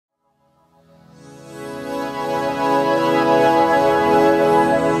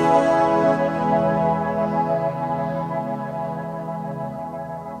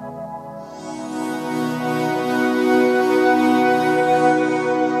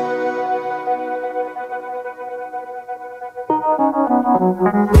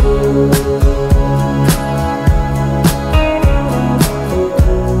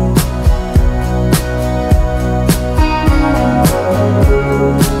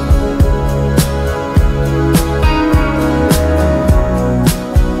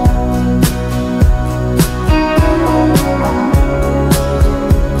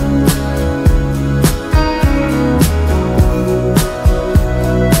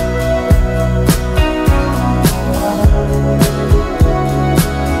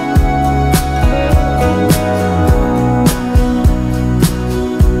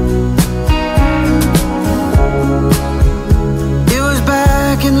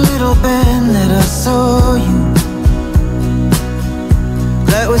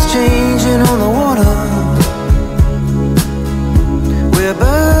Changing on the water, where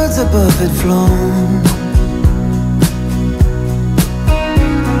birds above had flown.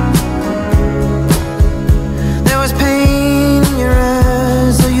 There was pain in your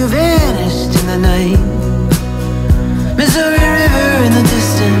eyes, so you vanished in the night. Missouri River in the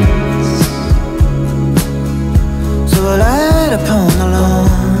distance, so I light upon the lawn.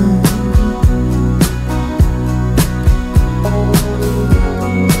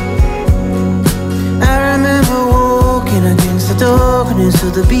 Darkness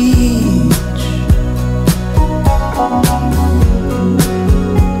of the beach,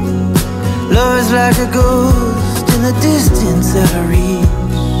 love is like a ghost in the distance out of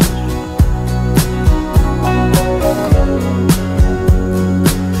reach.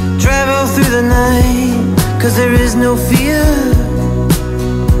 Travel through the night, 'cause there is no fear.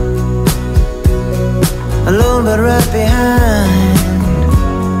 Alone but right behind,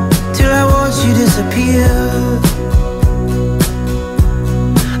 till I watch you disappear.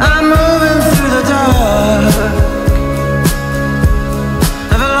 I'm moving through the dark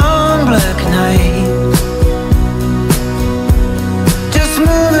of a long black night, just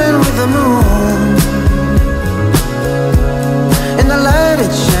moving with the moon and the light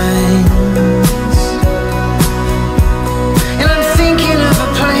it shines. And I'm thinking of a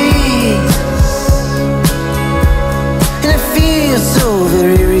place, and it feels so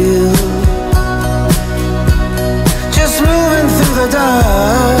very real. Just moving through the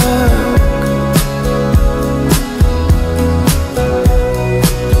dark.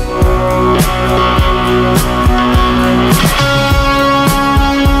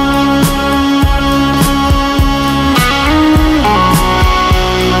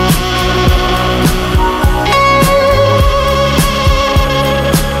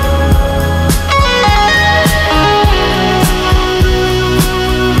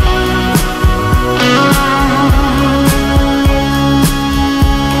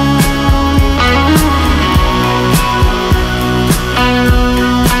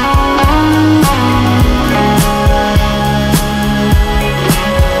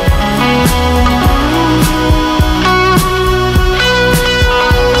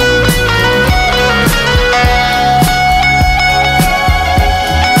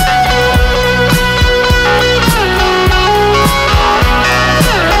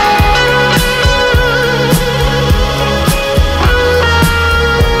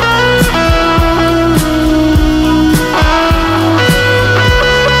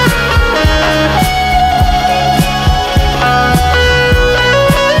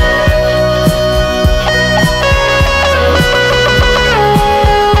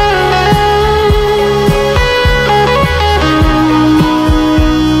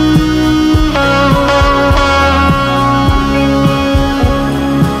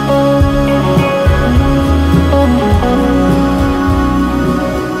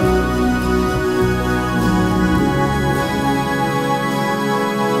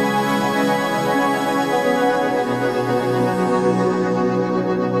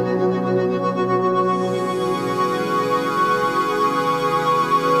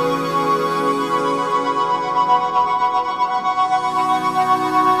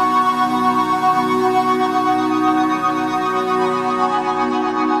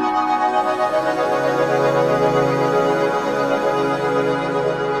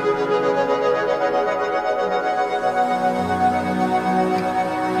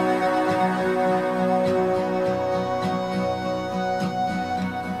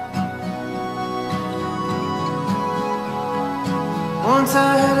 Once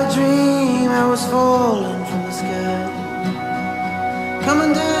I had a dream I was falling from the sky,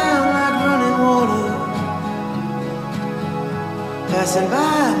 coming down like running water, passing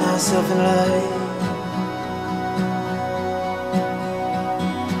by myself in light.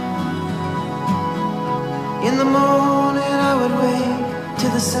 In the morning I would wake to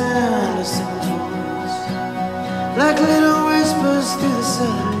the sound of someone's voice, like little whispers whispers through the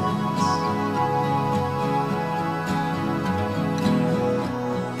silence.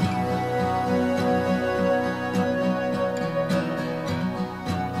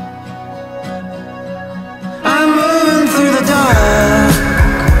 I'm moving through the dark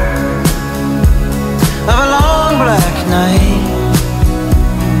of a long black night.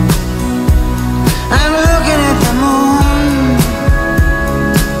 I'm looking at the moon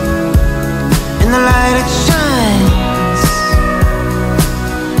in the light it shines,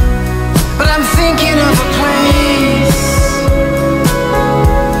 but I'm thinking of a place,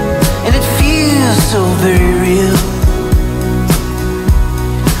 and it feels so very real.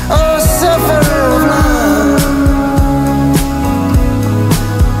 Oh, sufferer of love,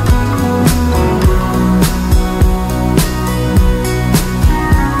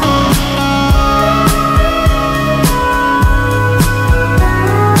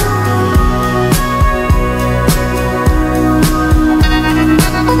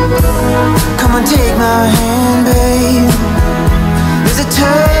 come and take my hand, babe. There's a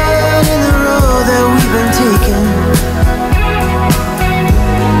turn in the road that we've been taking.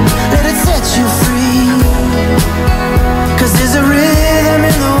 Let it set you free, 'cause there's a rhythm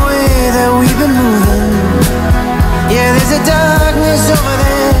in the way that we've been moving. Yeah, there's a darkness over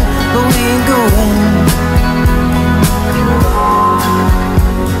there, but we ain't going.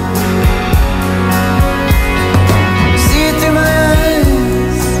 See it through my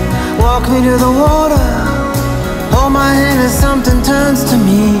eyes, walk me to the water, hold my hand as something turns to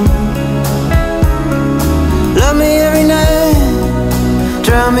me. Love me every night,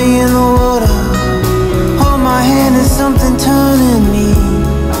 drown me in the water, hold my hand as something turning me.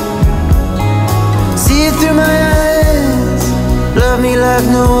 See it through my eyes, love me like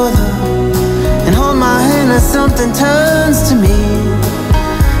no other, and hold my hand as something turns to me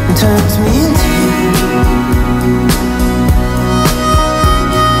and turns me into you.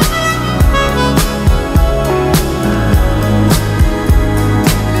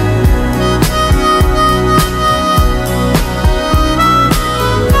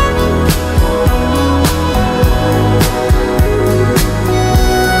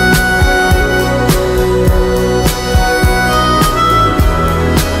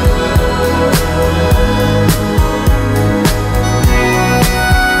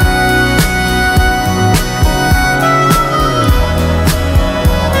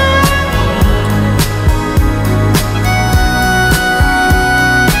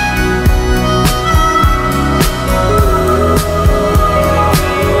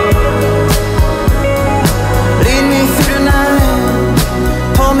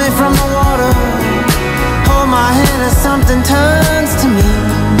 From the water, hold my hand as something turns to me,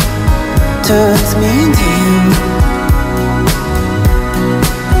 turns me into you.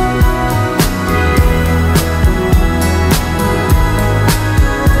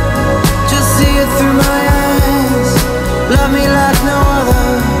 Just see it through my eyes, love me like no other,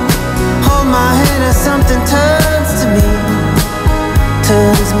 hold my hand as something turns to me,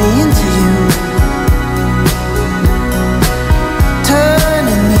 turns me into you.